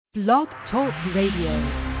Blog Talk Radio.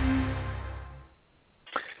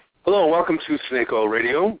 Hello, and welcome to Snake Oil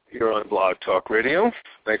Radio here on Blog Talk Radio.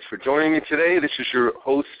 Thanks for joining me today. This is your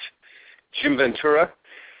host, Jim Ventura. If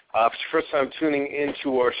it's your first time tuning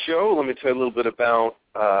into our show, let me tell you a little bit about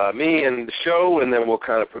me and the show, and then we'll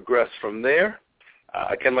kind of progress from there.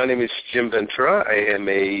 Again, my name is Jim Ventura. I am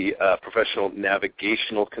a professional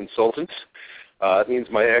navigational consultant. It means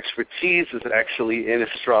my expertise is actually in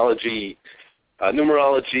astrology,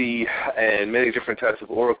 numerology, and many different types of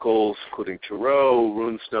oracles, including tarot,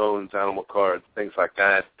 rune stones, animal cards, things like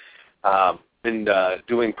that. Been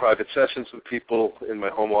doing private sessions with people in my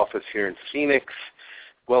home office here in Phoenix,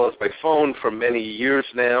 as well as by phone for many years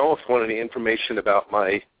now. If you want any information about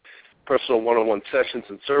my personal one-on-one sessions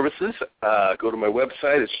and services, go to my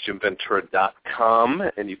website. It's jimventura.com,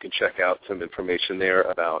 and you can check out some information there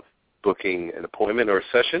about booking an appointment or a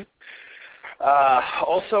session.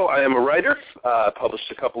 Also, I am a writer.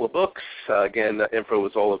 Published a couple of books. Again, the info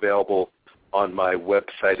is all available on my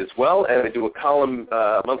website as well. And I do a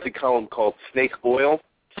monthly column called Snake Oil,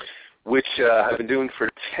 which I've been doing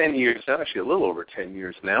for 10 years now, actually a little over 10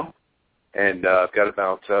 years now. And I've got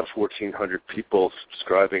about 1,400 people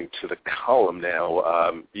subscribing to the column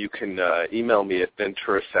now. You can email me at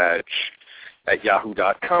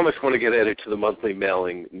venturasag@yahoo.com if you want to get added to the monthly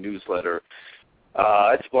mailing newsletter.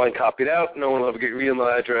 It's blind copied out. No one will ever get your email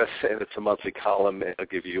address, and it's a monthly column, and it'll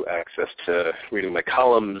give you access to reading my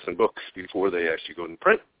columns and books before they actually go in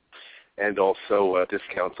print, and also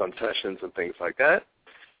discounts on sessions and things like that,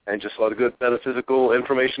 and just a lot of good metaphysical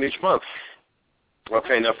information each month.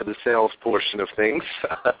 Okay, enough of the sales portion of things.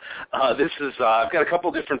 I've got a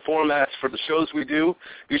couple different formats for the shows we do.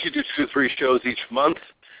 We usually do 2 or 3 shows each month.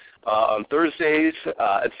 On Thursdays.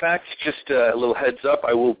 In fact, just a little heads up,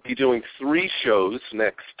 I will be doing 3 shows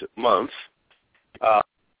next month.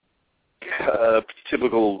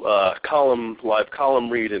 Typical live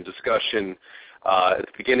column read and discussion at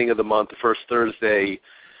the beginning of the month, the first Thursday.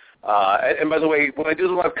 And by the way, when I do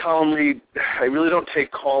the live column read, I really don't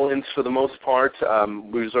take call-ins for the most part.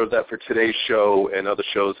 We reserve that for today's show and other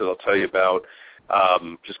shows that I'll tell you about.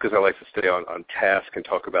 Just because I like to stay on task and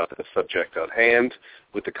talk about the subject at hand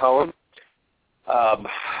with the column.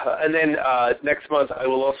 And then next month I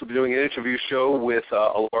will also be doing an interview show with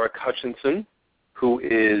Alaric Hutchinson, who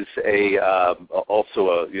is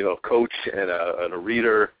also a coach and a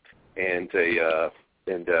reader, and I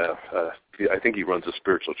think he runs a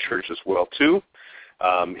spiritual church as well too.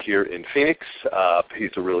 Here in Phoenix.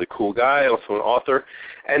 He's a really cool guy, also an author.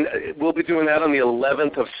 And we'll be doing that on the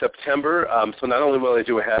 11th of September. So not only will I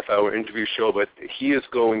do a half-hour interview show, but he is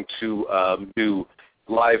going to do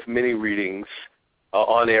live mini readings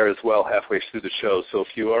on air as well halfway through the show. So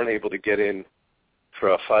if you aren't able to get in for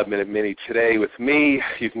a 5-minute mini today with me,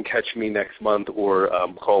 you can catch me next month or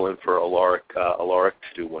call in for Alaric to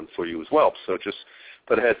do one for you as well. So just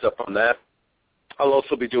put a heads up on that. I'll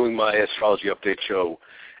also be doing my astrology update show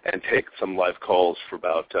and take some live calls for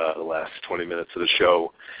about the last 20 minutes of the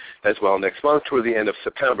show as well next month toward the end of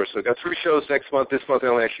September. So I've got 3 shows next month. This month I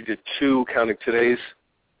only actually did 2, counting today's.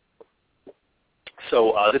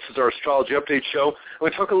 So this is our astrology update show. I'm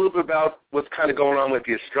going to talk a little bit about what's kind of going on with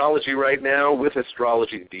the astrology right now, with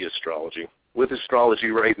astrology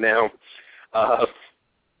right now.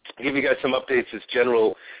 Give you guys some updates as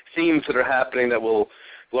general themes that are happening that will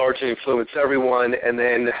largely influence everyone, and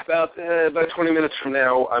then about 20 minutes from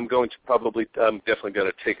now, I'm definitely going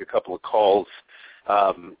to take a couple of calls.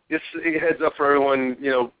 Just a heads up for everyone,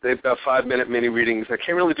 they've got 5-minute mini readings. I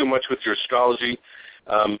can't really do much with your astrology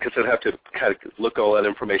because I'd have to kind of look all that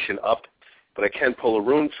information up, but I can pull a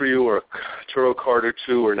rune for you or a tarot card or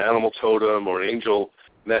 2 or an animal totem or an angel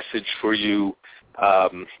message for you.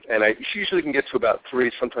 And I usually can get to about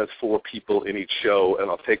 3, sometimes 4 people in each show,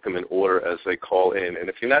 and I'll take them in order as they call in. And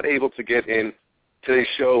if you're not able to get in today's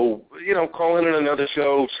show, call in another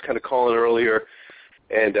show, just kind of call in earlier,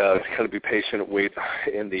 and kind of be patient and wait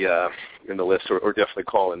in the list, or definitely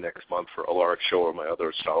call in next month for Alaric's show or my other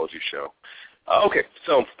astrology show. Okay,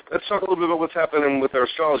 so let's talk a little bit about what's happening with our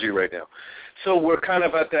astrology right now. So we're kind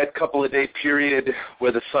of at that couple of day period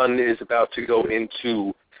where the sun is about to go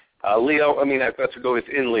into Leo. It's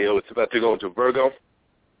in Leo. It's about to go into Virgo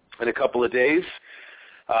in a couple of days.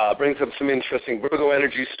 Brings up some interesting Virgo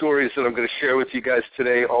energy stories that I'm going to share with you guys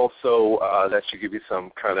today. Also, that should give you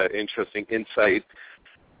some kind of interesting insight.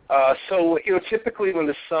 So, typically when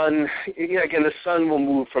the sun will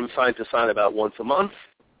move from sign to sign about once a month,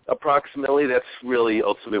 approximately. That's really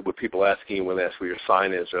ultimately what people asking when they ask what your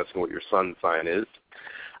sign is, or asking what your sun sign is.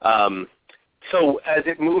 So as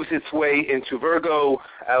it moves its way into Virgo,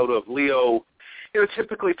 out of Leo,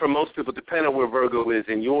 typically for most people, depending on where Virgo is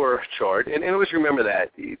in your chart, and always remember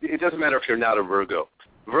that, it doesn't matter if you're not a Virgo.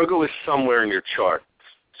 Virgo is somewhere in your chart.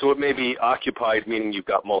 So it may be occupied, meaning you've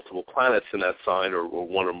got multiple planets in that sign, or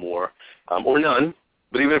one or more, or none.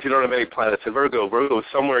 But even if you don't have any planets in Virgo, Virgo is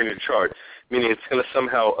somewhere in your chart, meaning it's going to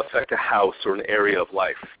somehow affect a house or an area of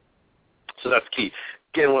life. So that's key.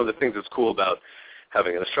 Again, one of the things that's cool about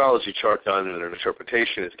having an astrology chart done and an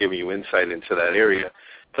interpretation is giving you insight into that area.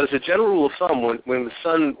 But as a general rule of thumb, when the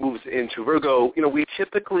sun moves into Virgo, we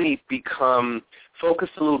typically become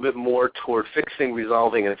focused a little bit more toward fixing,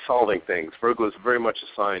 resolving, and solving things. Virgo is very much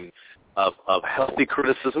a sign of healthy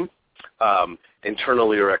criticism,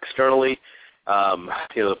 internally or externally.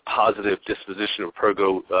 The positive disposition of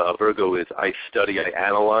Virgo is I study, I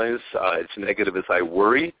analyze. Its negative is I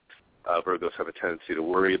worry. Virgos have a tendency to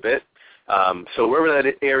worry a bit. So wherever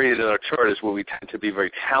that area in our chart is where we tend to be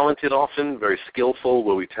very talented often, very skillful,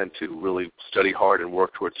 where we tend to really study hard and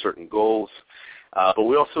work towards certain goals. But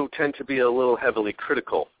we also tend to be a little heavily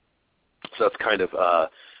critical. So that's kind of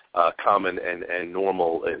common and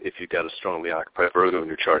normal if you've got a strongly occupied Virgo in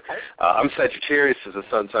your chart. I'm Sagittarius as a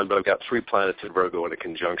sun sign, but I've got 3 planets in Virgo in a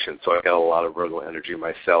conjunction, so I've got a lot of Virgo energy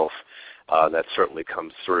myself. That certainly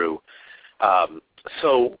comes through.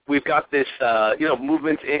 So we've got this,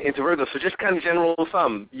 movement into Virgo. So just kind of general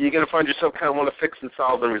thumb, you're going to find yourself kind of want to fix and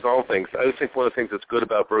solve and resolve things. I always think one of the things that's good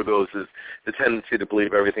about Virgos is the tendency to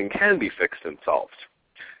believe everything can be fixed and solved.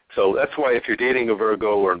 So that's why if you're dating a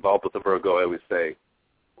Virgo or involved with a Virgo, I always say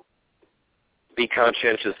be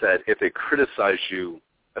conscientious that if they criticize you,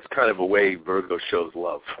 that's kind of a way Virgo shows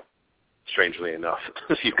love, strangely enough.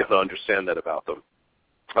 You've got to understand that about them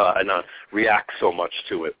and not react so much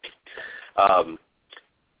to it.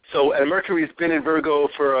 And Mercury's been in Virgo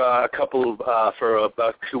for for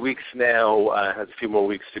about 2 weeks now. Has a few more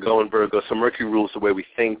weeks to go in Virgo. So Mercury rules the way we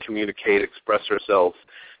think, communicate, express ourselves.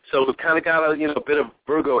 So we've kind of got a bit of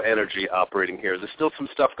Virgo energy operating here. There's still some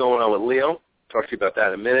stuff going on with Leo. I'll talk to you about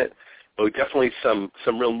that in a minute. But definitely some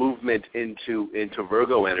real movement into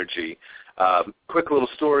Virgo energy. Quick little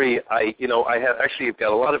story. I have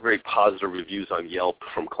got a lot of very positive reviews on Yelp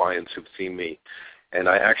from clients who've seen me. And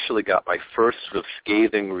I actually got my first sort of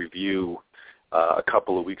scathing review a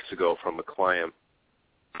couple of weeks ago from a client.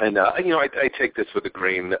 And, I take this with a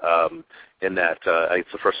grain in that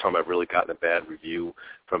it's the first time I've really gotten a bad review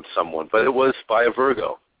from someone. But it was by a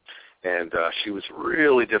Virgo. And she was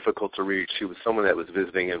really difficult to reach. She was someone that was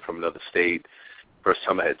visiting in from another state. First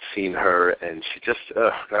time I had seen her. And she just,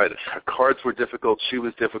 her cards were difficult. She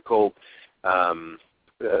was difficult.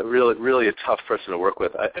 Really a tough person to work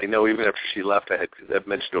with. I know even after she left, I had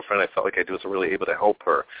mentioned to a friend, I felt like I wasn't really able to help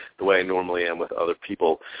her the way I normally am with other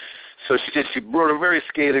people. So she wrote a very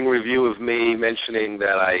scathing review of me, mentioning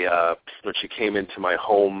that when she came into my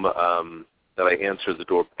home, that I answered the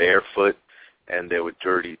door barefoot, and there were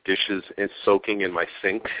dirty dishes soaking in my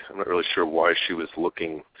sink. I'm not really sure why she was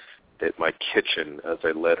looking at my kitchen as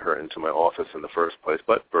I led her into my office in the first place,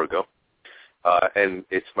 but Virgo. And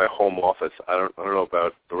it's my home office. I don't know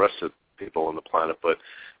about the rest of the people on the planet, but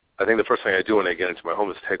I think the first thing I do when I get into my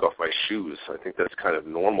home is take off my shoes. I think that's kind of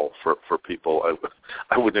normal for people.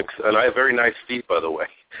 I wouldn't, and I have very nice feet, by the way.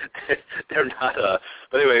 They're not.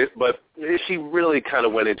 But anyway, but she really kind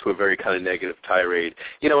of went into a very kind of negative tirade.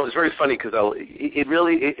 It was very funny because it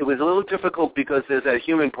was a little difficult because there's that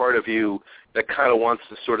human part of you that kind of wants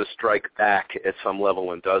to sort of strike back at some level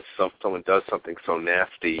when someone does something so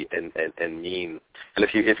nasty and mean. And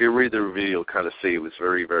if you read the review, you'll kind of see it was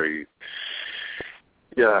very, very,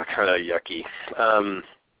 kind of yucky.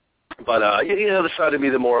 But the side of me,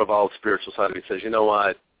 the more evolved spiritual side of me says, you know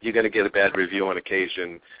what, you're going to get a bad review on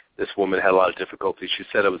occasion. This woman had a lot of difficulty. She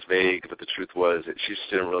said it was vague, but the truth was that she just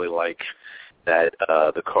didn't really like that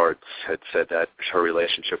the cards had said that her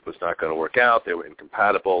relationship was not going to work out. They were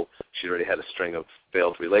incompatible. She already had a string of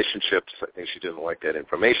failed relationships. I think she didn't like that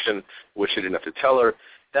information, which she didn't have to tell her.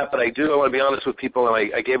 But I want to be honest with people,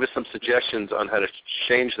 and I gave her some suggestions on how to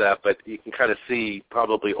change that, but you can kind of see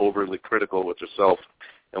probably overly critical with herself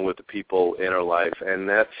and with the people in her life, and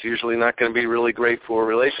that's usually not going to be really great for a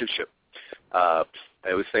relationship. I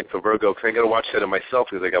always think for Virgo, because I got to watch that in myself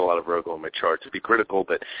because I got a lot of Virgo in my chart, to be critical,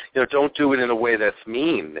 but don't do it in a way that's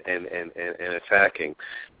mean and attacking.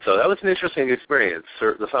 So that was an interesting experience.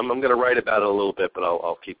 I'm going to write about it a little bit, but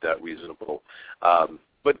I'll keep that reasonable.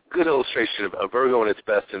 But good illustration of Virgo in its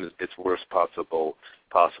best and its worst possible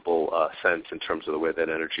sense in terms of the way that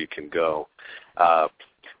energy can go. But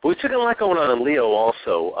we took a lot going on in Leo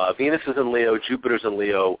also. Venus is in Leo, Jupiter's in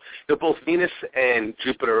Leo. Both Venus and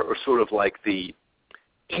Jupiter are sort of like the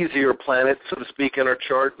easier planet, so to speak, in our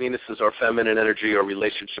chart. Venus is our feminine energy, our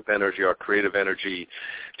relationship energy, our creative energy.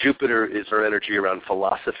 Jupiter is our energy around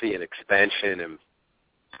philosophy and expansion and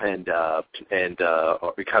kind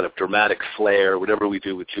of dramatic flair. Whatever we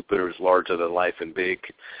do with Jupiter is larger than life and big.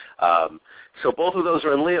 So both of those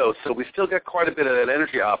are in Leo, so we still get quite a bit of that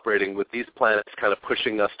energy operating with these planets kind of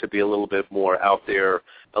pushing us to be a little bit more out there,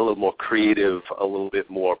 a little more creative, a little bit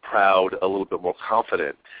more proud, a little bit more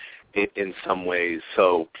confident in some ways.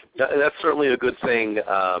 So that's certainly a good thing.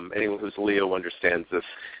 Anyone who's Leo understands this.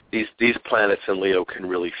 These planets in Leo can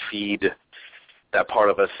really feed that part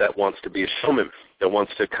of us that wants to be a showman, that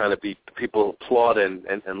wants to kind of be, people applaud and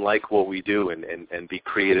like what we do and be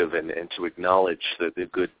creative and to acknowledge the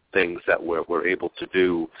good things that we're able to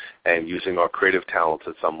do and using our creative talents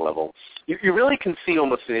at some level. You really can see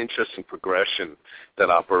almost an interesting progression that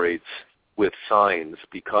operates with signs,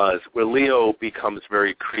 because where Leo becomes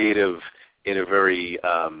very creative in a very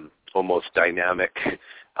almost dynamic,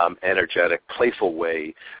 energetic, playful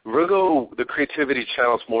way, Virgo, the creativity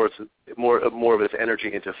channels more of its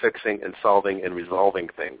energy into fixing and solving and resolving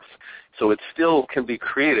things. So it still can be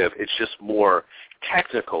creative. It's just more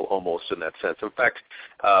technical almost in that sense. In fact,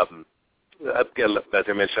 again, as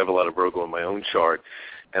I mentioned, I have a lot of Virgo in my own chart.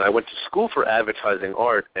 And I went to school for advertising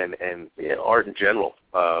art and art in general.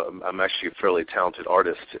 I'm actually a fairly talented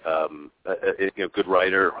artist, good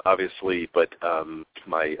writer, obviously, but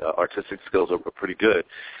my artistic skills are pretty good.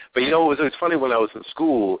 But, it was funny when I was in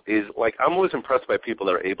school is, like, I'm always impressed by people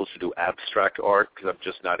that are able to do abstract art because I'm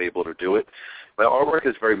just not able to do it. My artwork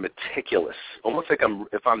is very meticulous, almost like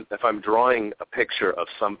if I'm drawing a picture of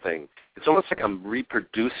something, it's almost like I'm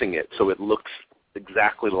reproducing it so it looks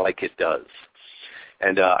exactly like it does.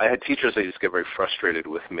 And I had teachers that used to get very frustrated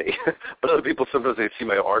with me. But other people, sometimes they see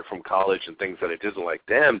my art from college and things that I did, and like,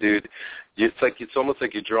 damn, dude, it's almost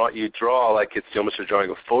like you draw like it's almost you're drawing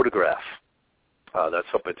a photograph. That's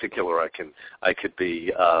how particular I could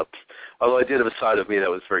be. Although I did have a side of me that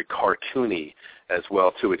was very cartoony as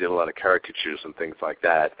well too. We did a lot of caricatures and things like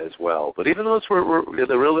that as well. But even those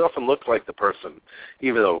they really often looked like the person,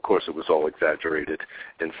 even though of course it was all exaggerated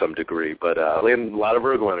in some degree. But a lot of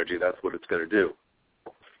Virgo energy. That's what it's going to do.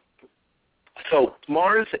 So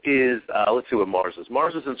Mars is, let's see what Mars is.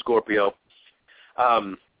 Mars is in Scorpio,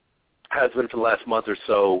 has been for the last month or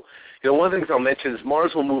so. One of the things I'll mention is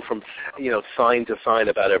Mars will move from, sign to sign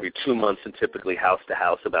about every 2 months and typically house to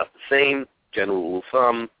house about the same, general rule of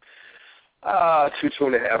thumb,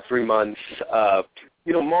 2.5, 3 months.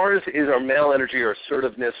 Mars is our male energy, our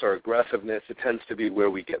assertiveness, our aggressiveness. It tends to be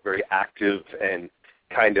where we get very active and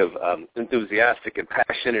kind of enthusiastic and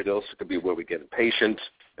passionate. It also could be where we get impatient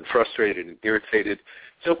and frustrated and irritated.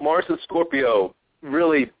 So Mars and Scorpio,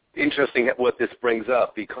 really interesting what this brings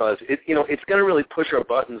up, because it's going to really push our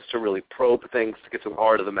buttons to really probe things, to get to the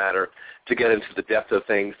heart of the matter, to get into the depth of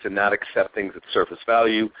things, to not accept things at surface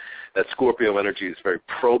value. That Scorpio energy is very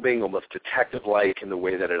probing, almost detective-like in the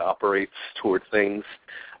way that it operates towards things.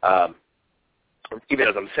 Even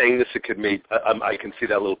as I'm saying this, it could be, I can see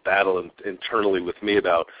that little battle internally with me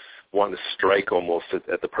about wanting to strike almost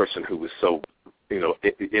at the person who was so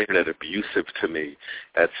internet abusive to me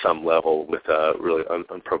at some level with a really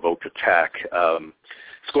unprovoked attack.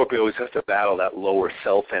 Scorpio always has to battle that lower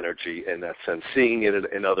self energy in that sense, seeing it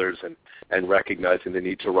in others and recognizing the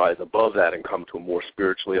need to rise above that and come to a more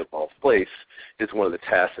spiritually evolved place is one of the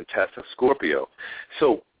tasks and tests of Scorpio.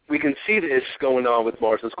 So we can see this going on with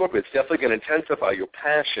Mars and Scorpio. It's definitely going to intensify your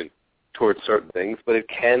passion towards certain things, but it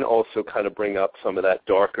can also kind of bring up some of that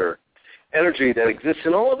darker energy that exists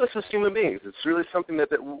in all of us as human beings. It's really something that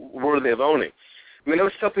worthy of owning. I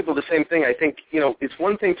always tell people the same thing. I think, it's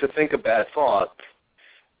one thing to think a bad thought,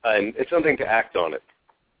 and it's something to act on it.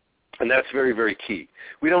 And that's very, very key.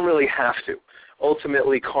 We don't really have to.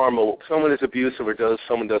 Ultimately, karma, if someone is abusive or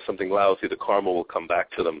someone does something lousy, the karma will come back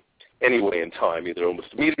to them anyway in time, either almost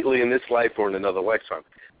immediately in this life or in another lifetime.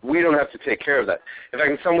 We don't have to take care of that. In fact,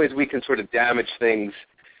 in some ways, we can sort of damage things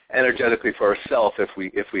energetically for ourselves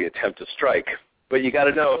if we attempt to strike. But you got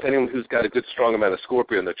to know, if anyone who's got a good strong amount of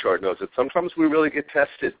Scorpio in the chart knows that sometimes we really get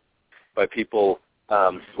tested by people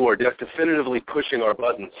who are definitively pushing our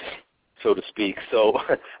buttons, so to speak. So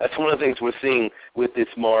that's one of the things we're seeing with this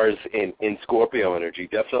Mars in Scorpio energy,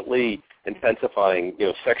 definitely intensifying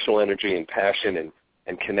sexual energy and passion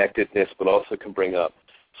and connectedness, but also can bring up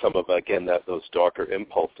some of, again, those darker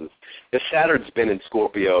impulses. Saturn's been in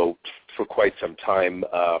Scorpio for quite some time,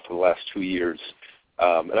 for the last 2 years.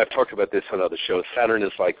 And I've talked about this on other shows. Saturn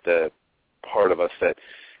is like the part of us that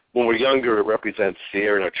when we're younger, it represents the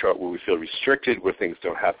area in our chart where we feel restricted, where things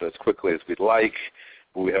don't happen as quickly as we'd like,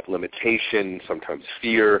 where we have limitation, sometimes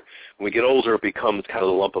fear. When we get older, it becomes kind of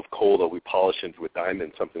a lump of coal that we polish into a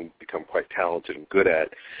diamond, something we become quite talented and good at.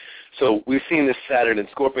 So we've seen this Saturn and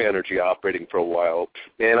Scorpio energy operating for a while,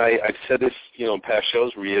 and I've said this, in past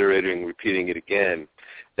shows, reiterating, repeating it again,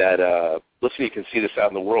 that, listen, you can see this out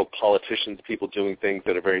in the world, politicians, people doing things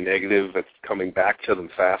that are very negative, that's coming back to them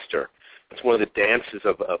faster. It's one of the dances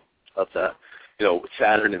of the,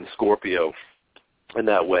 Saturn and Scorpio in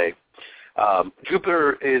that way.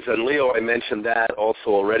 Jupiter is in Leo. I mentioned that also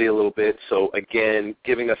already a little bit. So, again,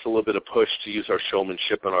 giving us a little bit of push to use our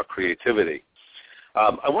showmanship and our creativity.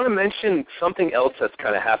 I want to mention something else that's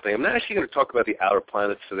kind of happening. I'm not actually going to talk about the outer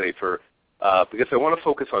planets today because I want to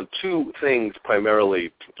focus on two things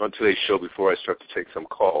primarily on today's show before I start to take some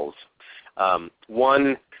calls.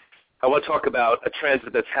 One, I want to talk about a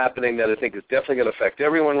transit that's happening that I think is definitely going to affect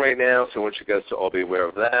everyone right now, so I want you guys to all be aware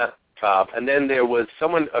of that. And then there was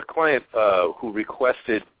a client who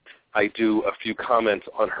requested I do a few comments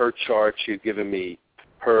on her chart. She had given me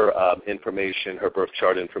her information, her birth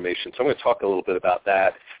chart information. So I'm going to talk a little bit about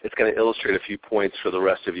that. It's going to illustrate a few points for the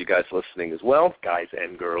rest of you guys listening as well, guys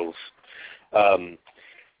and girls. And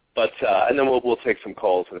then we'll take some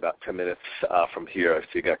calls in about 10 minutes from here. I see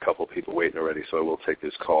you got a couple of people waiting already, so I will take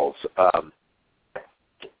those calls.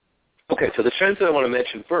 Okay, so the transit I want to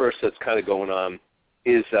mention first that's kind of going on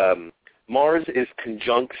is Mars is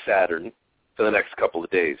conjunct Saturn for the next couple of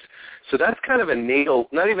days. So that's kind of a natal,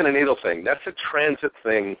 not even a natal thing. That's a transit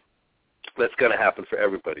thing that's going to happen for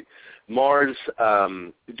everybody. Mars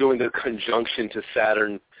doing the conjunction to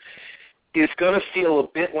Saturn is going to feel a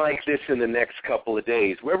bit like this in the next couple of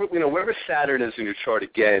days. Wherever Saturn is in your chart,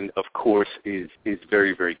 again, of course, is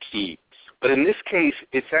very, very key. But in this case,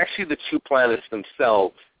 it's actually the two planets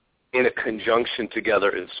themselves in a conjunction together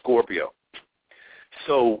in Scorpio.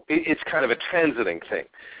 So it's kind of a transiting thing.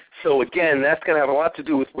 So, again, that's going to have a lot to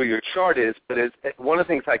do with where your chart is, but one of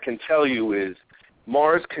the things I can tell you is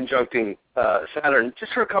Mars conjuncting Saturn,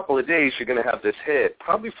 just for a couple of days, you're going to have this hit,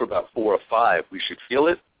 probably for about 4 or 5. We should feel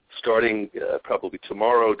it starting probably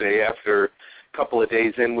tomorrow, day after, a couple of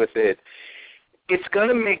days in with it. It's going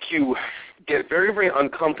to make you get very, very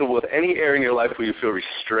uncomfortable with any area in your life where you feel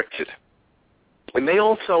restricted. It may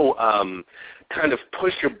also kind of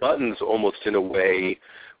push your buttons almost in a way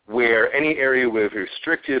where any area where you're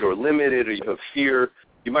restricted or limited or you have fear,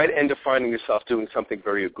 you might end up finding yourself doing something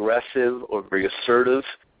very aggressive or very assertive,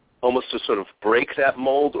 almost to sort of break that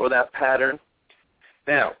mold or that pattern.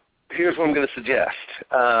 Now, here's what I'm going to suggest.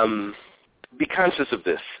 Be conscious of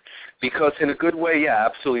this, because in a good way, yeah,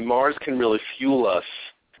 absolutely, Mars can really fuel us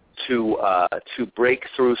to break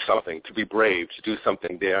through something, to be brave, to do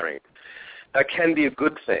something daring. That can be a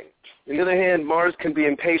good thing. On the other hand, Mars can be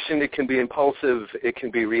impatient, it can be impulsive, it can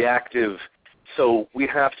be reactive. So we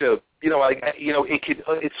have to,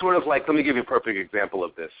 it's sort of like, let me give you a perfect example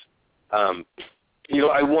of this. I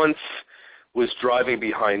once was driving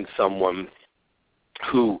behind someone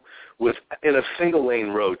who was in a single-lane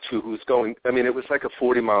road, who was going, it was like a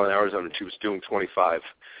 40-mile-an-hour zone, and she was doing 25.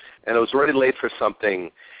 And I was already late for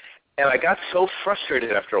something. And I got so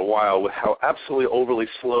frustrated after a while with how absolutely overly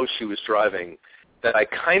slow she was driving that I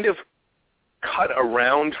kind of cut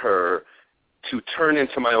around her to turn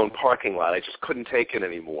into my own parking lot. I just couldn't take it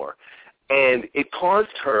anymore. And it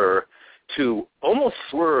caused her to almost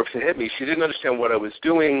swerve to hit me. She didn't understand what I was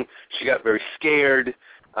doing. She got very scared.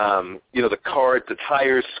 The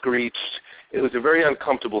tires screeched. It was a very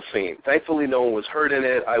uncomfortable scene. Thankfully, no one was hurt in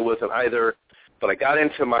it. I wasn't either. But I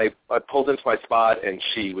pulled into my spot, and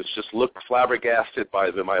she looked flabbergasted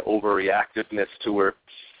by my overreactiveness to her.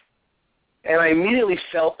 And I immediately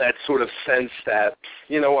felt that sort of sense that,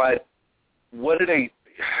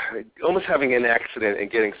 almost having an accident and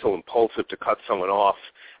getting so impulsive to cut someone off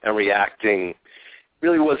and reacting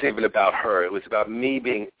really wasn't even about her. It was about me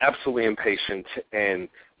being absolutely impatient, and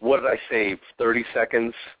what did I save, 30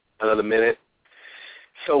 seconds, another minute?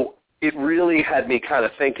 So it really had me kind of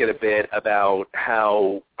thinking a bit about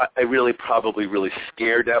how I really probably really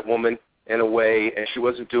scared that woman in a way, and she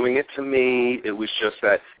wasn't doing it to me. It was just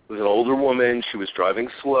that it was an older woman. She was driving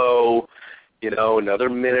slow. Another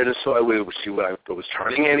minute or so, I was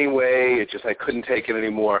turning anyway. I couldn't take it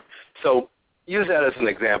anymore. So use that as an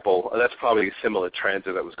example. That's probably a similar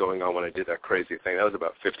transit that was going on when I did that crazy thing. That was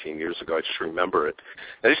about 15 years ago. I just remember it.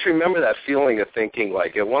 I just remember that feeling of thinking,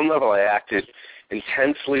 like, at one level I acted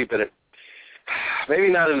intensely, but maybe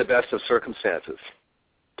not in the best of circumstances.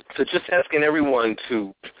 So just asking everyone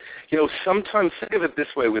to, sometimes think of it this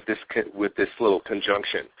way with this little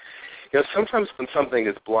conjunction. Sometimes when something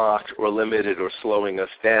is blocked or limited or slowing us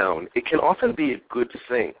down, it can often be a good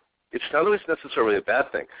thing. it's not always necessarily a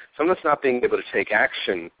bad thing. Sometimes not being able to take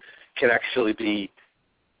action can actually be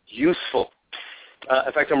useful.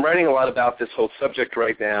 In fact, I'm writing a lot about this whole subject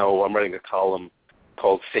right now. I'm writing a column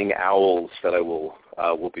called Seeing Owls that I will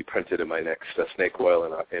be printed in my next snake oil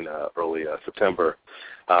in early September.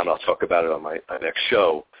 I'll talk about it on my next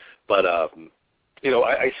show. But,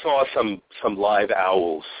 I saw some live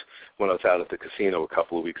owls when I was out at the casino a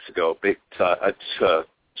couple of weeks ago.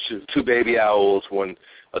 Two baby owls, one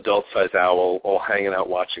adult-sized owl, all hanging out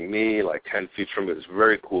watching me, like 10 feet from me. It was a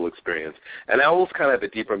very cool experience. And owls kind of have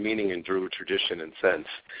a deeper meaning in Druid tradition and sense.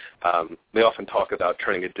 They often talk about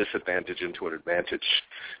turning a disadvantage into an advantage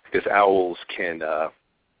because owls can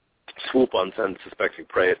swoop on unsuspecting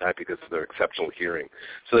prey at night because of their exceptional hearing.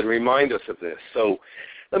 So they remind us of this. So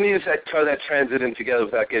let me try that transit in together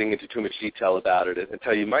without getting into too much detail about it and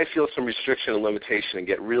tell you might feel some restriction and limitation and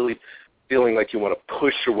get really feeling like you want to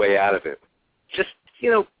push your way out of it. Just,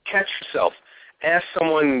 catch yourself. Ask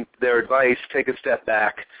someone their advice. Take a step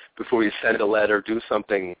back before you send a letter. Do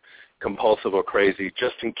something compulsive or crazy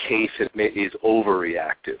just in case it is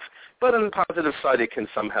overreactive. But on the positive side, it can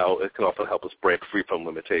often help us break free from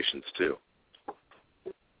limitations too.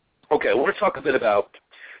 Okay, I want to talk a bit about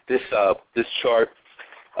this chart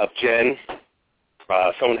of Jen.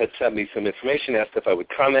 Someone had sent me some information, asked if I would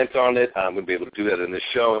comment on it. I'm going to be able to do that in this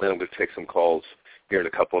show, and then I'm going to take some calls here in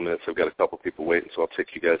a couple of minutes. I've got a couple of people waiting, so I'll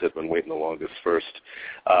take you guys that have been waiting the longest first.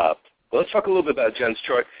 Let's talk a little bit about Jen's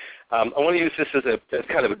chart. I want to use this as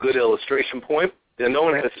kind of a good illustration point. No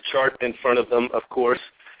one has a chart in front of them, of course,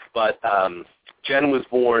 but Jen was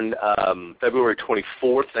born February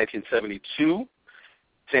 24th, 1972,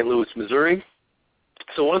 St. Louis, Missouri.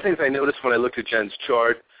 So one of the things I noticed when I looked at Jen's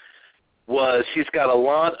chart was she's got a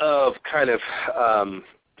lot of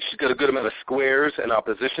she's got a good amount of squares and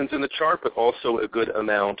oppositions in the chart, but also a good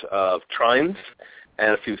amount of trines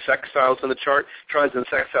and a few sextiles in the chart. Trines and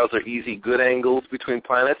sextiles are easy, good angles between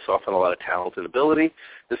planets, often a lot of talent and ability.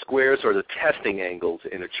 The squares are the testing angles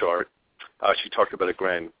in a chart. She talked about a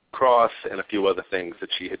grand cross and a few other things that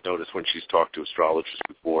she had noticed when she's talked to astrologers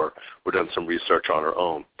before or done some research on her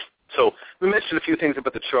own. So we mentioned a few things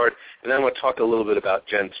about the chart, and then I want to talk a little bit about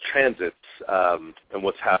Jen's transits and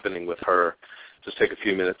what's happening with her. Just take a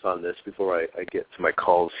few minutes on this before I get to my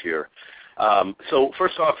calls here. So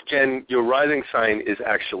first off, Jen, your rising sign is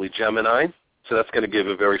actually Gemini, so that's going to give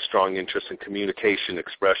a very strong interest in communication,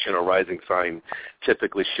 expression. Our rising sign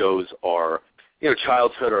typically shows our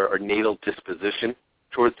childhood or natal disposition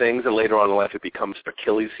toward things, and later on in life it becomes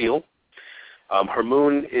Achilles' heel. Her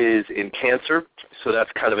moon is in Cancer, so that's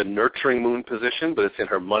kind of a nurturing moon position, but it's in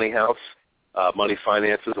her money house, money,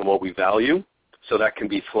 finances, and what we value. So that can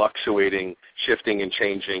be fluctuating, shifting, and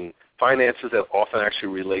changing finances that often actually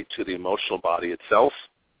relate to the emotional body itself.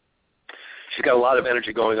 She's got a lot of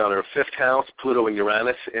energy going on in her fifth house, Pluto and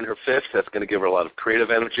Uranus in her fifth. That's going to give her a lot of creative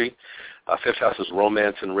energy. Fifth house is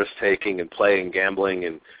romance and risk-taking and play and gambling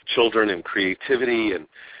and children and creativity. And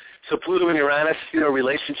so Pluto and Uranus,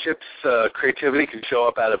 relationships, creativity can show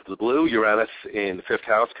up out of the blue. Uranus in the fifth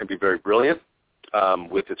house can be very brilliant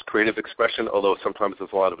with its creative expression, although sometimes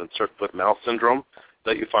there's a lot of insert foot mouth syndrome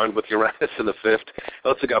that you find with Uranus in the fifth.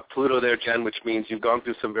 Also got Pluto there, Jen, which means you've gone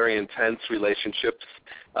through some very intense relationships.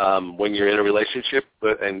 When you're in a relationship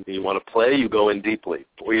and you want to play, you go in deeply,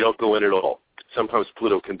 or you don't go in at all. Sometimes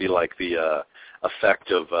Pluto can be like the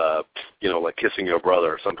effect of, like kissing your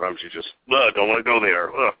brother. Sometimes you just don't want to go there.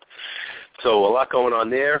 So a lot going on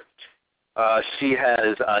there. She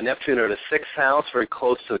has Neptune in the sixth house, very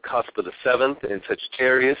close to the cusp of the seventh in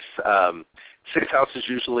Sagittarius. Sixth houses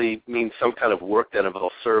usually mean some kind of work that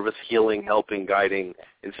involves service, healing, helping, guiding,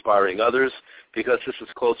 inspiring others. Because this is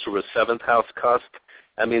close to a seventh house cusp,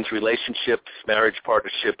 that means relationships, marriage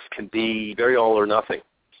partnerships can be very all or nothing.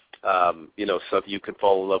 So you can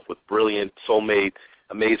fall in love with brilliant, soulmate,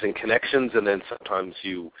 amazing connections, and then sometimes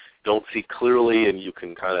you don't see clearly, and you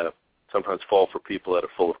can kind of sometimes fall for people that are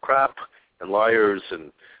full of crap and liars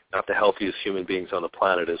and not the healthiest human beings on the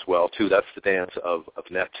planet as well, too. That's the dance of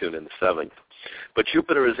Neptune in the seventh. But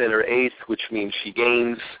Jupiter is in her eighth, which means she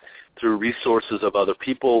gains through resources of other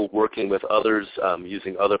people, working with others,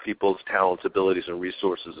 using other people's talents, abilities, and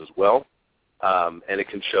resources as well. And it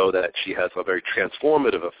can show that she has a very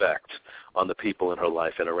transformative effect on the people in her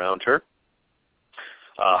life and around her.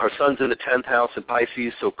 Her sun's in the 10th house in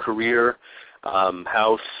Pisces, so career,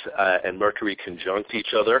 house, and Mercury conjunct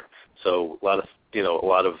each other. So her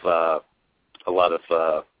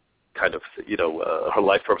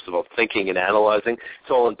life purpose of thinking and analyzing. It's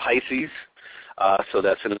all in Pisces. So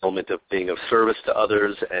that's an element of being of service to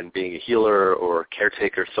others and being a healer or a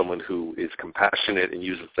caretaker, someone who is compassionate and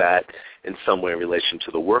uses that in some way in relation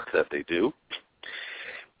to the work that they do.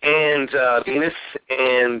 And Venus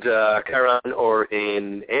and Chiron are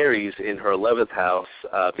in Aries in her 11th house.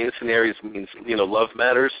 Venus in Aries means, love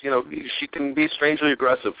matters. She can be strangely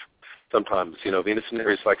aggressive sometimes. Venus in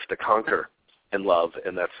Aries likes to conquer and love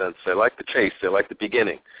in that sense. They like the chase. They like the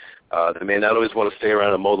beginning. They may not always want to stay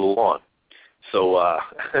around and mow the lawn. So,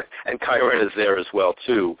 and Chiron is there as well,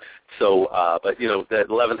 too. So, but, that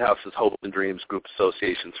 11th house is hope and dreams, group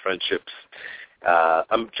associations, friendships.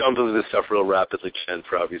 I'm jumping into this stuff real rapidly, Jen,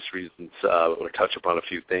 for obvious reasons. I want to touch upon a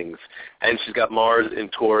few things. And she's got Mars in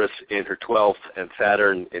Taurus in her 12th and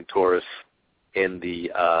Saturn in Taurus in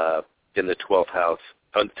the 12th house.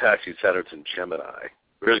 Actually, Saturn's in Gemini.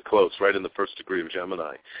 Really close, right in the first degree of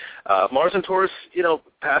Gemini. Mars in Taurus,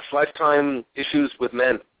 past lifetime issues with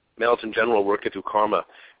men. Males in general working through karma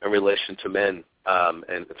in relation to men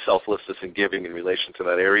and selflessness and giving in relation to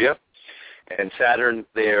that area. And Saturn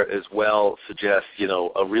there as well suggests,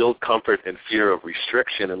 a real comfort and fear of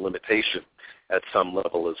restriction and limitation at some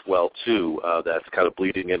level as well, too. That's kind of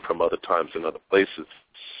bleeding in from other times and other places.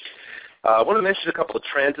 I want to mention a couple of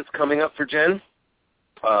transits coming up for Jen.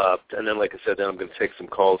 And then, like I said, then I'm going to take some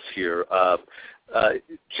calls here.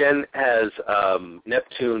 Jen has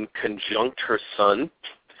Neptune conjunct her Sun.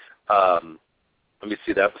 Let me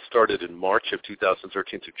see, that started in March of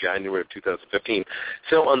 2013 to January of 2015.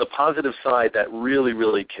 So on the positive side, that really,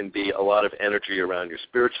 really can be a lot of energy around your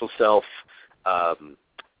spiritual self, tapping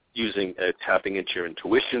into your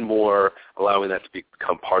intuition more, allowing that to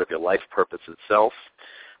become part of your life purpose itself.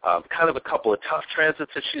 Kind of a couple of tough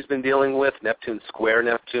transits that she's been dealing with. Neptune square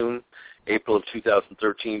Neptune, April of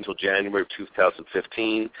 2013 till January of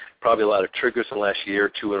 2015. Probably a lot of triggers in the last year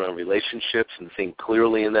or two around relationships and seeing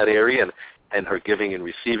clearly in that area and her giving and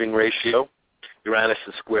receiving ratio. Uranus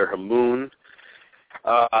is square her moon.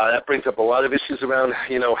 That brings up a lot of issues around,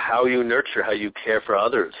 how you nurture, how you care for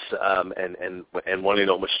others, and wanting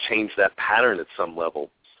to almost change that pattern at some level.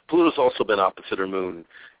 Pluto's also been opposite her moon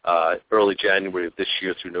early January of this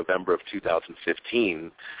year through November of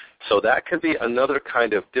 2015. So that can be another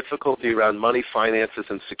kind of difficulty around money, finances,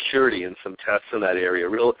 and security and some tests in that area,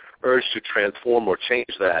 real urge to transform or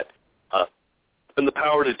change that, and the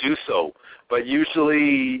power to do so. But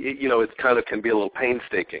usually, it kind of can be a little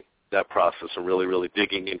painstaking, that process, and really, really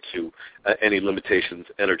digging into any limitations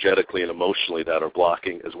energetically and emotionally that are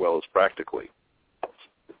blocking as well as practically.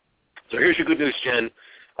 So here's your good news, Jen.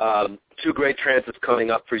 Two great transits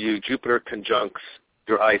coming up for you. Jupiter conjuncts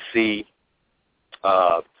your IC,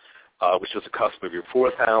 which is a cusp of your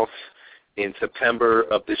 4th house in September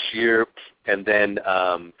of this year, and then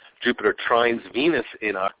Jupiter trines Venus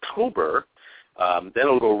in October. Then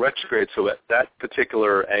it'll go retrograde, so that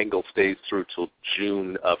particular angle stays through till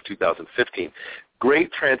June of 2015.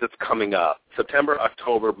 Great transits coming up. September,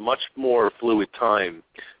 October, much more fluid time.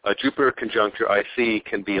 Jupiter conjunct your IC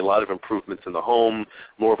can be a lot of improvements in the home,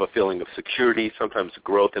 more of a feeling of security, sometimes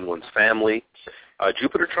growth in one's family.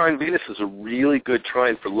 Jupiter trine Venus is a really good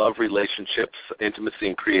trine for love, relationships, intimacy,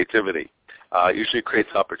 and creativity. Usually creates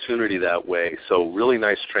opportunity that way, so really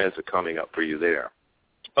nice transit coming up for you there.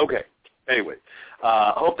 Okay. Anyway,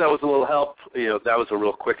 I hope that was a little help. That was a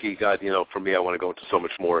real quickie, God. For me, I want to go into so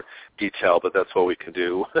much more detail, but that's what we can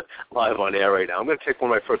do live on air right now. I'm going to take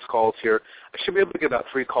one of my first calls here. I should be able to get about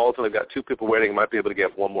 3 calls, and I've got 2 people waiting. I might be able to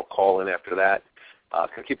get one more call in after that.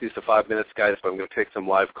 Can keep these to 5 minutes, guys, but I'm going to take some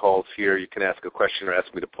live calls here. You can ask a question or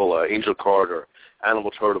ask me to pull an angel card or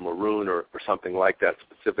animal totem or rune or something like that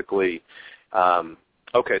specifically.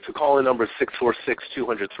 Okay, so call-in number is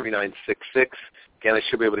 646-200-3966. Again, I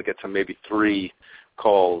should be able to get to maybe 3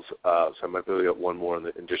 calls, so I might be able to get one more in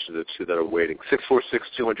addition to the 2 that are waiting.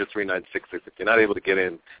 646-200-3966. If you're not able to get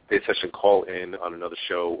in, pay session, call in on another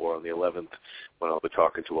show or on the 11th when I'll be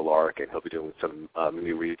talking to Alaric, and he'll be doing some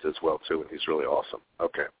mini reads as well, too, and he's really awesome.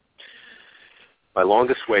 Okay. My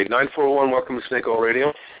longest wait, 941, welcome to Snake Oil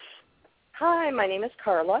Radio. Hi, my name is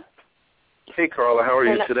Carla. Hey, Carla, how are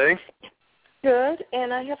you today? Good,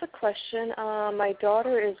 and I have a question. My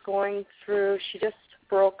daughter is going through, she just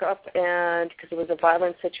broke up and because it was a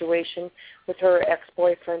violent situation with her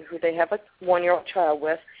ex-boyfriend who they have a 1-year-old child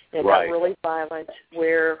with, and it got really violent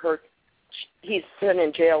where he's been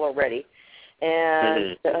in jail already.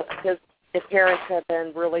 And his parents have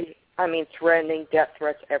been really, threatening, death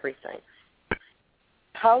threats, everything.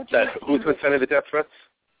 Who's been sending the death threats?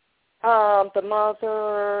 The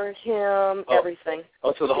mother, him, everything.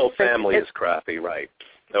 Oh, so the whole family is crappy, right?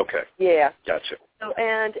 Okay. Yeah. Gotcha. So,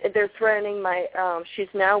 and they're threatening my, she's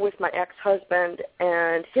now with my ex-husband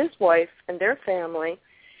and his wife and their family,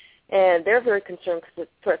 and they're very concerned because the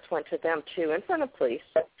threats went to them, too, in front of police.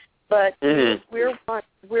 But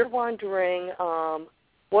we're wondering,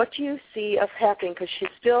 what do you see of happening? Because she's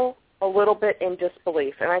still a little bit in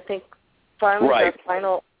disbelief. And I think finally the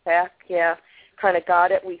final attack, kind of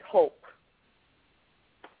got it, we hope.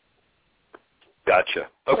 Gotcha.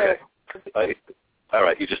 Okay. So, all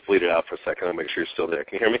right, you just bleeded out for a second. I'll make sure you're still there.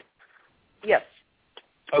 Can you hear me? Yes.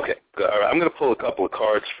 Okay, good. All right, I'm going to pull a couple of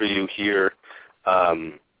cards for you here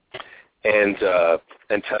and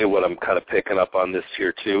tell you what I'm kind of picking up on this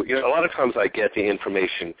here, too. You know, a lot of times I get the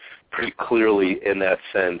information pretty clearly in that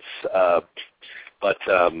sense, but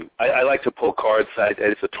I like to pull cards.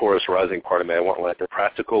 It's a Taurus rising part of me. I want like the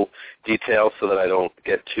practical details so that I don't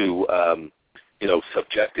get too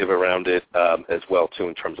subjective around it as well, too,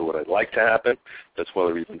 in terms of what I'd like to happen. That's one of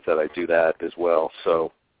the reasons that I do that as well.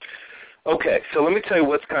 So, okay, so let me tell you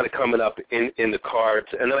what's kind of coming up in the cards,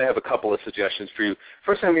 and then I have a couple of suggestions for you.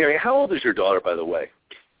 First, I'm hearing, how old is your daughter, by the way?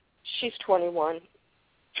 She's 21.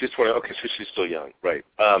 She's 20. Okay, so she's still young, right?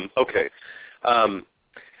 Okay.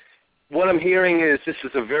 What I'm hearing is this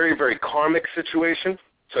is a very, very karmic situation.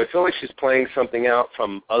 So I feel like she's playing something out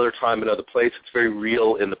from other time and other place. It's very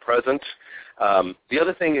real in the present. The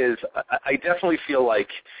other thing is I definitely feel like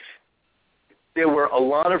there were a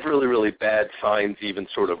lot of really, really bad signs even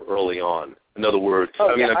sort of early on. In other words,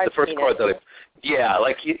 the first card that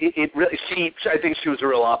I think she was a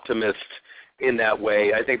real optimist in that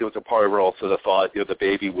way. I think there was a part of her also that thought the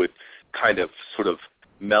baby would kind of sort of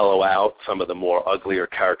mellow out some of the more uglier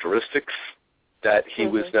characteristics that he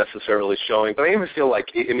was necessarily showing. But I even feel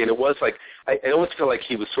like, it was like, I almost feel like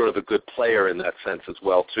he was sort of a good player in that sense as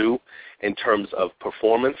well, too, in terms of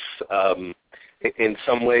performance in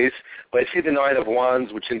some ways. But I see the Nine of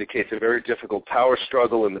Wands, which indicates a very difficult power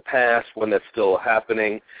struggle in the past, one that's still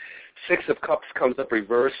happening. Six of Cups comes up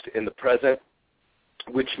reversed in the present,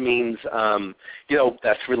 which means,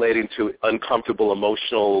 that's relating to uncomfortable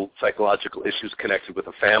emotional, psychological issues connected with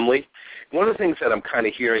a family. One of the things that I'm kind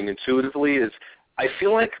of hearing intuitively is I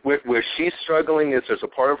feel like where she's struggling is there's a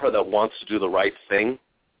part of her that wants to do the right thing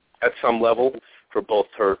at some level for both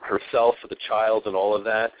herself, for the child, and all of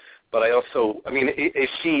that. But I also, is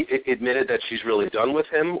she admitted that she's really done with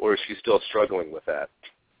him, or is she still struggling with that?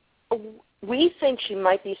 We think she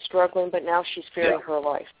might be struggling, but now she's fearing her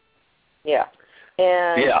life. Yeah.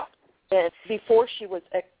 And before she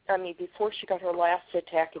got her last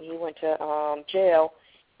attack and he went to jail,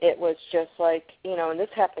 it was just like, and this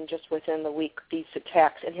happened just within the week, these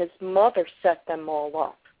attacks, and his mother set them all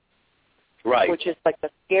up. Right. Which is like the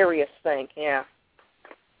scariest thing, yeah.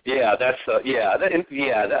 Yeah, that's, I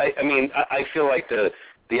feel like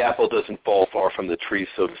the apple doesn't fall far from the tree,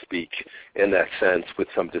 so to speak, in that sense, with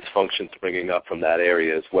some dysfunction springing up from that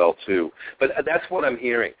area as well, too. But that's what I'm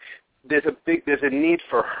hearing. There's a need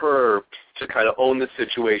for her to kind of own the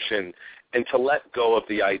situation and to let go of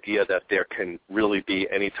the idea that there can really be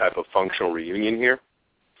any type of functional reunion here.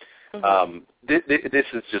 This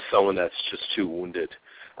is just someone that's just too wounded.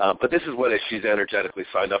 But this is what she's energetically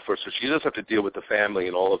signed up for, so she doesn't have to deal with the family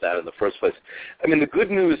and all of that in the first place. The good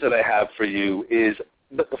news that I have for you is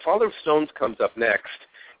that the Father of Stones comes up next,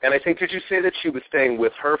 and I think, did you say that she was staying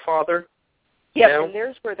with her father? Yes, and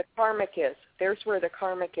there's where the karmic is. There's where the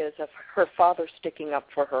karmic is of her father sticking up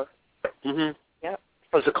for her. Mm-hmm. Yep.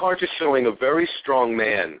 Because the card is showing a very strong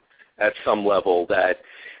man at some level that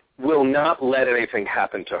will not let anything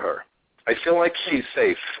happen to her. I feel like she's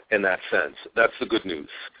safe in that sense. That's the good news.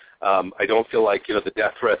 I don't feel like, the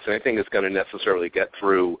death threats, anything is going to necessarily get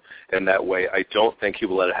through in that way. I don't think he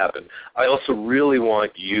will let it happen. I also really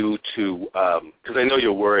want you to, because I know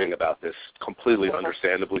you're worrying about this completely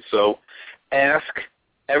understandably so, ask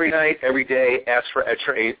every night, every day, ask for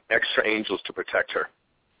extra angels to protect her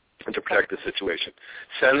and to protect the situation.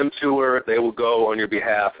 Send them to her. They will go on your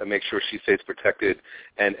behalf and make sure she stays protected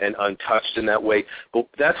and untouched in that way. But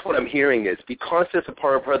that's what I'm hearing is because there's a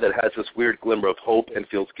part of her that has this weird glimmer of hope and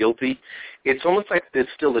feels guilty, it's almost like there's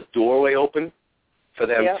still a doorway open for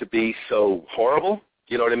them to be so horrible.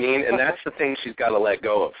 You know what I mean? And that's the thing she's got to let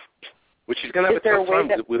go of, which she's going to have a tough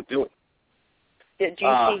time with doing. Do you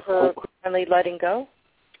see her finally letting go?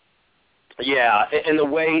 Yeah, and the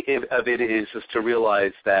way of it is to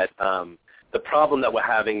realize that the problem that we're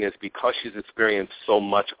having is because she's experienced so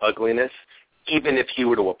much ugliness, even if he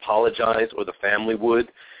were to apologize or the family would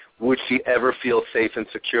she ever feel safe and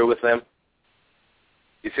secure with them?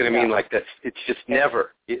 You see what I mean? Like it's just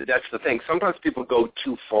never. That's the thing. Sometimes people go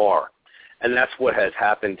too far, and that's what has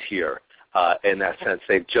happened here in that sense.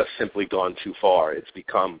 They've just simply gone too far. It's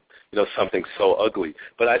become something so ugly.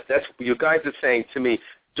 But that's you guys are saying to me,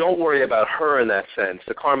 don't worry about her in that sense.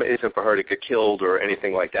 The karma isn't for her to get killed or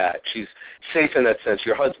anything like that. She's safe in that sense.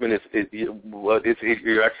 Your husband is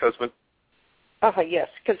your ex-husband? Yes,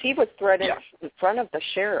 because he was threatened in front of the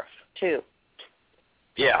sheriff, too.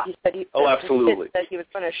 Yeah. He said absolutely. He said he was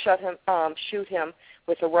going to shoot him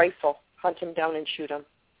with a rifle, hunt him down and shoot him.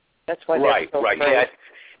 That's why they're so afraid.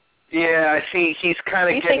 Yeah, see, he's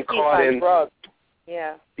kind of getting caught in drugs.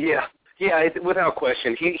 Yeah. Yeah, without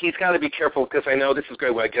question. He's got to be careful because I know this is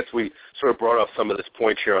great. Well, I guess we sort of brought up some of this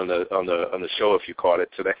point here on the show, if you caught it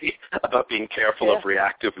today, about being careful of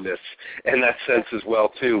reactiveness in that sense as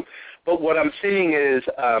well too. But what I'm seeing is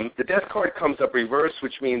the death card comes up reversed,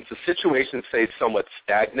 which means the situation stays somewhat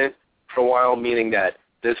stagnant for a while, meaning that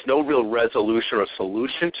there's no real resolution or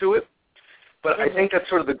solution to it. But I think that's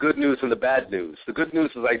sort of the good news and the bad news. The good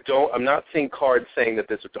news is I'm not seeing cards saying that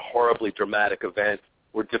there's a horribly dramatic event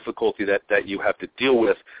or difficulty that you have to deal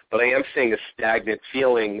with, but I am seeing a stagnant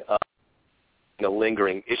feeling of a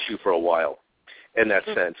lingering issue for a while in that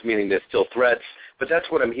sense, meaning there's still threats. But that's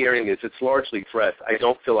what I'm hearing is it's largely threats. I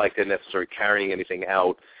don't feel like they're necessarily carrying anything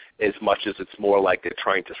out as much as it's more like they're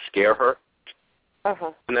trying to scare her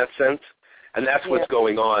in that sense. And that's what's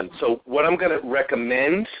going on. So what I'm going to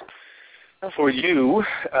recommend for you,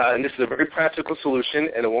 and this is a very practical solution,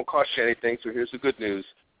 and it won't cost you anything, so here's the good news.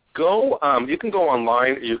 You can go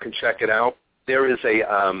online, you can check it out. There is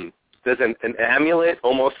there's an amulet,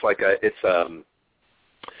 almost like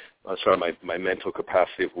I'm sorry, my mental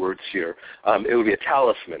capacity of words here. It would be a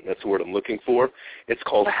talisman. That's the word I'm looking for. It's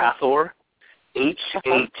called Hathor,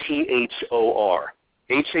 Hathor.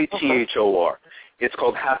 Hathor. It's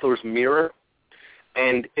called Hathor's Mirror.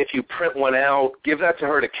 And if you print one out, give that to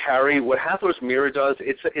her to carry. What Hathor's Mirror does,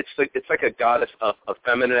 it's like a goddess of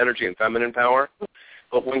feminine energy and feminine power.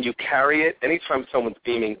 But when you carry it, anytime someone's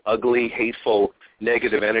beaming ugly, hateful,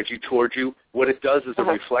 negative energy towards you, what it does is it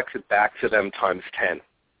reflects it back to them times 10.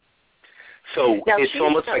 So now, it's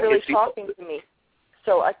almost like really talking to me.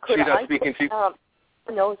 So she's not speaking to you?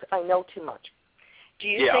 I know too much. Do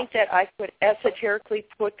you think that I could esoterically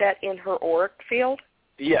put that in her auric field?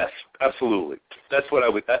 Yes, absolutely. That's what I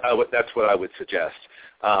would suggest.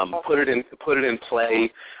 Put it in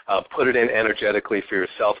play. Put it in energetically for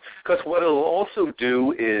yourself. Because what it'll also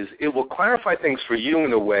do is it will clarify things for you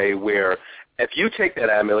in a way where if you take that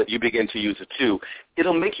amulet, you begin to use it too.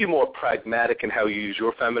 It'll make you more pragmatic in how you use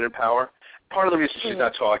your feminine power. Part of the reason she's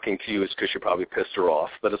not talking to you is because you probably pissed her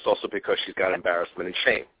off, but it's also because she's got embarrassment and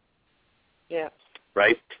shame. Yeah.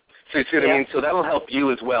 Right? So you see what I mean? So that'll help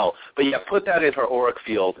you as well. But put that in her auric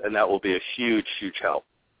field, and that will be a huge, huge help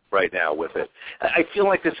right now with it. I feel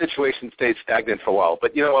like the situation stayed stagnant for a while.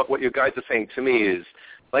 But you know what? What your guys are saying to me is,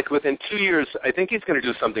 like within 2 years, I think he's going to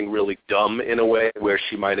do something really dumb in a way where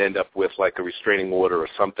she might end up with like a restraining order or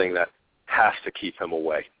something that has to keep him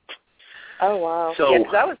away. Oh, wow. So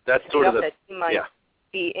that's sort of that he might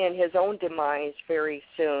be in his own demise very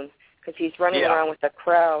soon because he's running around with a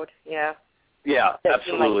crowd. Yeah. Yeah,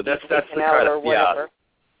 absolutely. That's the kind of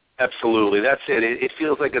absolutely. That's it. It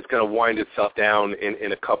feels like it's going to wind itself down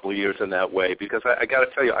in a couple of years in that way because I got to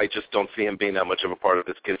tell you, I just don't see him being that much of a part of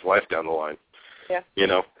this kid's life down the line. Yeah.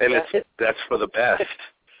 And that's for the best.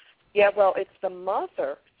 Yeah, well, it's the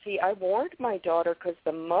mother. See, I warned my daughter because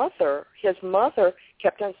his mother,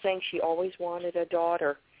 kept on saying she always wanted a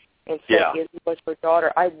daughter and said it was her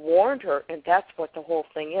daughter. I warned her, and that's what the whole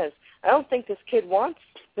thing is. I don't think this kid wants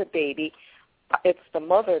the baby. It's the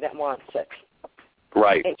mother that wants it.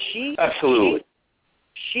 Right. And absolutely.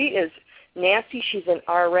 She is nasty. She's an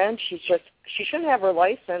RN. She shouldn't have her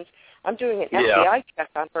license. I'm doing an FBI check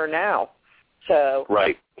on her now. So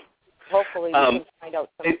hopefully we can find out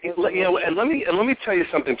some information. And let me tell you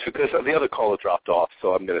something too, because the other caller dropped off,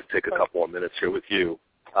 so I'm going to take a couple more minutes here with you.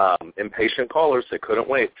 Impatient callers, they couldn't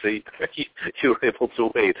wait. See, you were able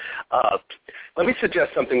to wait. Let me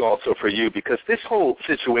suggest something also for you, because this whole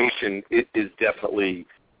situation is definitely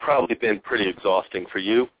probably been pretty exhausting for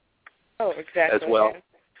you. Oh, exactly. As well.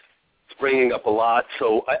 It's bringing up a lot.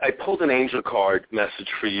 So I pulled an angel card message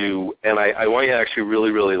for you, and I want you to actually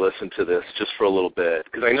really, really listen to this just for a little bit,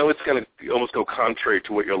 because I know it's going to almost go contrary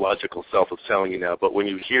to what your logical self is telling you now, but when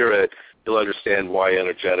you hear it, you'll understand why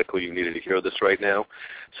energetically you needed to hear this right now.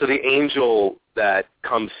 So the angel that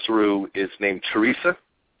comes through is named Teresa,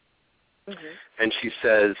 and she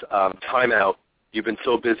says, time out. You've been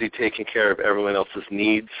so busy taking care of everyone else's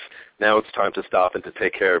needs. Now it's time to stop and to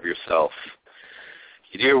take care of yourself.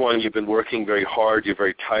 Dear one, you've been working very hard. You're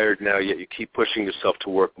very tired now, yet you keep pushing yourself to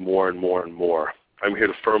work more and more and more. I'm here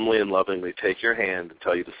to firmly and lovingly take your hand and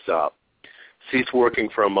tell you to stop. Cease working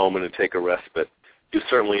for a moment and take a respite. You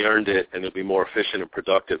certainly earned it, and you'll be more efficient and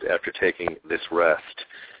productive after taking this rest.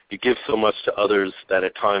 You give so much to others that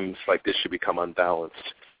at times like this you become unbalanced.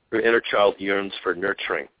 Your inner child yearns for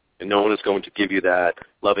nurturing, and no one is going to give you that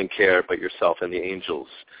loving care but yourself and the angels.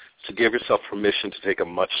 So give yourself permission to take a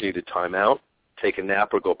much-needed time out, take a nap,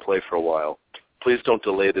 or go play for a while. Please don't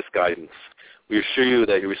delay this guidance. We assure you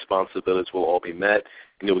that your responsibilities will all be met,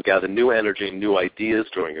 and you will gather new energy and new ideas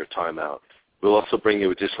during your time out. We'll also bring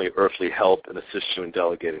you additionally earthly help and assist you in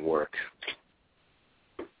delegating work.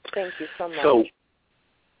 Thank you so much. So,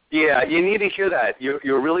 yeah, you need to hear that.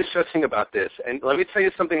 You're really stressing about this. And let me tell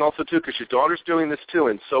you something also, too, because your daughter's doing this, too,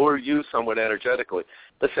 and so are you somewhat energetically.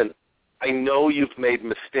 Listen, I know you've made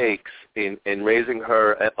mistakes in raising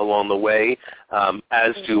her along the way,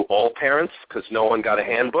 as do all parents, because no one got a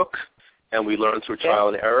handbook, and we learn through trial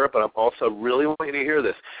and error, but I'm also really wanting you to hear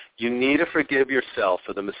this. You need to forgive yourself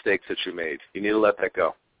for the mistakes that you made. You need to let that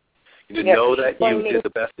go. You need to know that you did the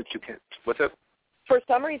best that you can. What's that? For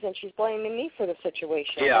some reason, she's blaming me for the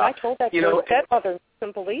situation. Yeah. And I told that to her stepmother and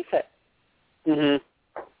couldn't believe it.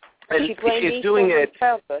 Mm-hmm. And she blamed she's me doing for it. her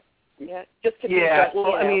childhood. Yeah, just to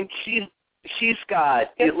well, I mean, she's got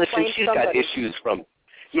issues from.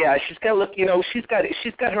 Yeah, she's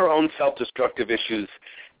got her own self-destructive issues,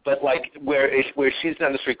 but like where she's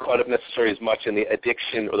not necessarily caught up necessarily as much in the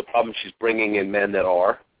addiction or the problem she's bringing in men that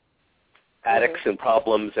are addicts and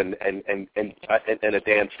problems and a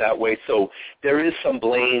dance that way. So there is some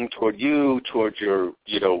blame toward you, toward your,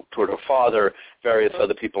 toward her father, various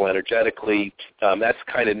other people energetically. That's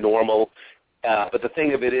kind of normal. But the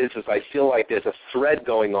thing of it is I feel like there's a thread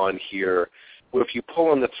going on here where if you pull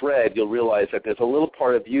on the thread, you'll realize that there's a little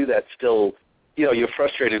part of you that's still, you're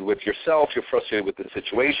frustrated with yourself, you're frustrated with the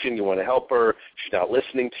situation, you want to help her, she's not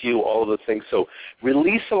listening to you, all of those things. So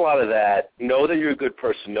release a lot of that. Know that you're a good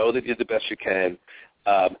person. Know that you did the best you can.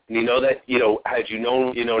 You know that, had you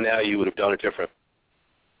known, now, you would have done it different.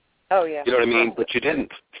 Oh, yeah. You know what I mean? But you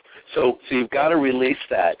didn't. So you've got to release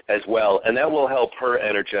that as well, and that will help her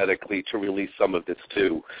energetically to release some of this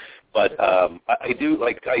too. But I do,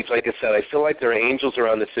 like I said, I feel like there are angels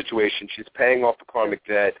around this situation. She's paying off the karmic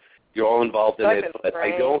debt. You're all involved in it, but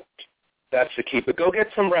I don't. That's the key. But go get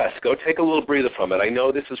some rest. Go take a little breather from it. I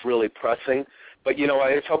know this is really pressing, but,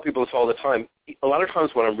 I tell people this all the time. A lot of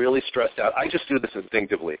times when I'm really stressed out, I just do this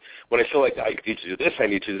instinctively. When I feel like I need to do this, I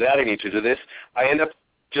need to do that, I need to do this, I end up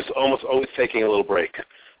just almost always taking a little break.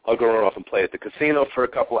 I'll go run off and play at the casino for a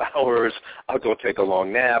couple of hours. I'll go take a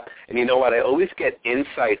long nap. And you know what? I always get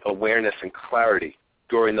insight, awareness, and clarity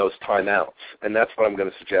during those timeouts. And that's what I'm going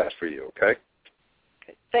to suggest for you, okay?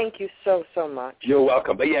 Thank you so much. You're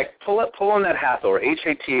welcome. But, yeah, pull on that Hathor,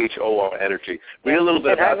 Hathor energy. Read a little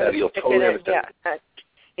bit about that. You'll totally understand.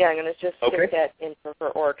 Yeah, I'm going to just stick that into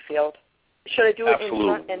her auric field. Should I do it in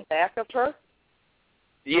front and back of her?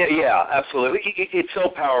 Yeah, absolutely. It's so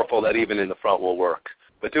powerful that even in the front will work.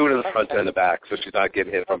 But do it in the front and the back so she's not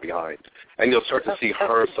getting hit from behind. And you'll start to see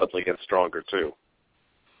her suddenly get stronger, too.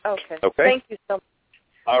 Okay. Thank you so much.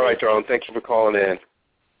 All right, darling. Thank you for calling in.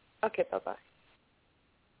 Okay, bye-bye.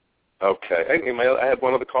 Okay. I had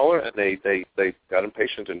one other caller, and they got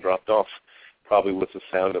impatient and dropped off, probably with the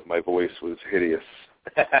sound of my voice was hideous.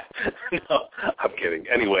 No, I'm kidding.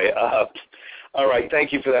 Anyway, all right.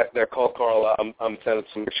 Thank you for that call, Carl. I'm sending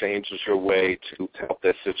some changes your way to help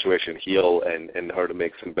this situation heal and her to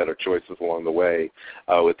make some better choices along the way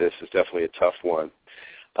with this. Is definitely a tough one.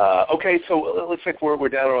 Okay, so it looks like we're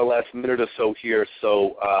down to our last minute or so here.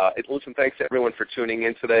 So listen, thanks to everyone for tuning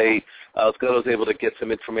in today. I was able to get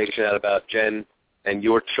some information out about Jen and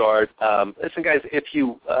your chart. Listen, guys, if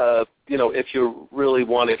you really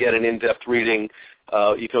want to get an in-depth reading,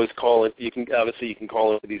 you can always call it. You can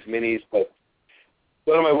call into these minis, but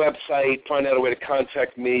go to my website, find out a way to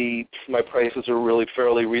contact me. My prices are really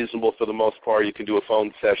fairly reasonable for the most part. You can do a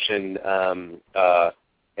phone session,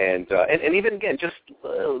 and even again, just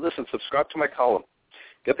listen, subscribe to my column.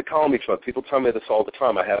 Get the column each month. People tell me this all the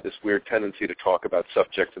time. I have this weird tendency to talk about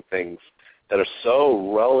subjects and things that are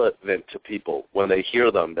so relevant to people when they hear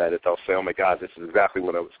them that they'll say, oh, my God, this is exactly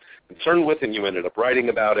what I was concerned with, and you ended up writing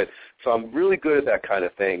about it. So I'm really good at that kind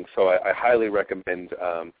of thing. So I highly recommend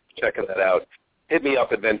checking that out. Hit me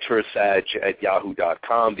up at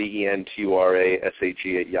venturasag@yahoo.com,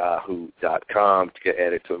 venturasag@yahoo.com to get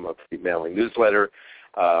added to a monthly mailing newsletter.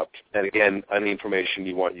 And again, any information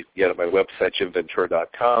you want, you can get at my website,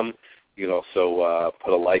 jimventura.com. You can also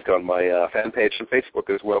put a like on my fan page on Facebook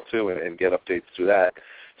as well, too, and get updates through that.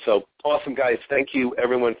 So awesome, guys. Thank you,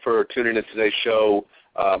 everyone, for tuning in to today's show.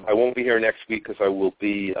 I won't be here next week because I will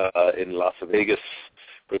be in Las Vegas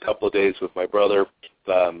for a couple of days with my brother.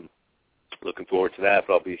 Looking forward to that,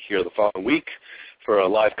 but I'll be here the following week. for a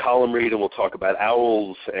live column read, and we'll talk about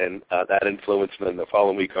owls and that influence. And then the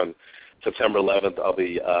following week on September 11th, I'll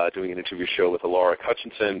be doing an interview show with Laura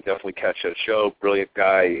Hutchinson. Definitely catch that show. Brilliant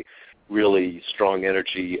guy, really strong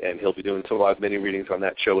energy, and he'll be doing some live mini readings on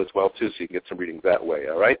that show as well, too, so you can get some readings that way.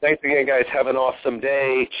 All right? Thanks again, guys. Have an awesome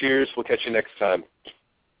day. Cheers. We'll catch you next time.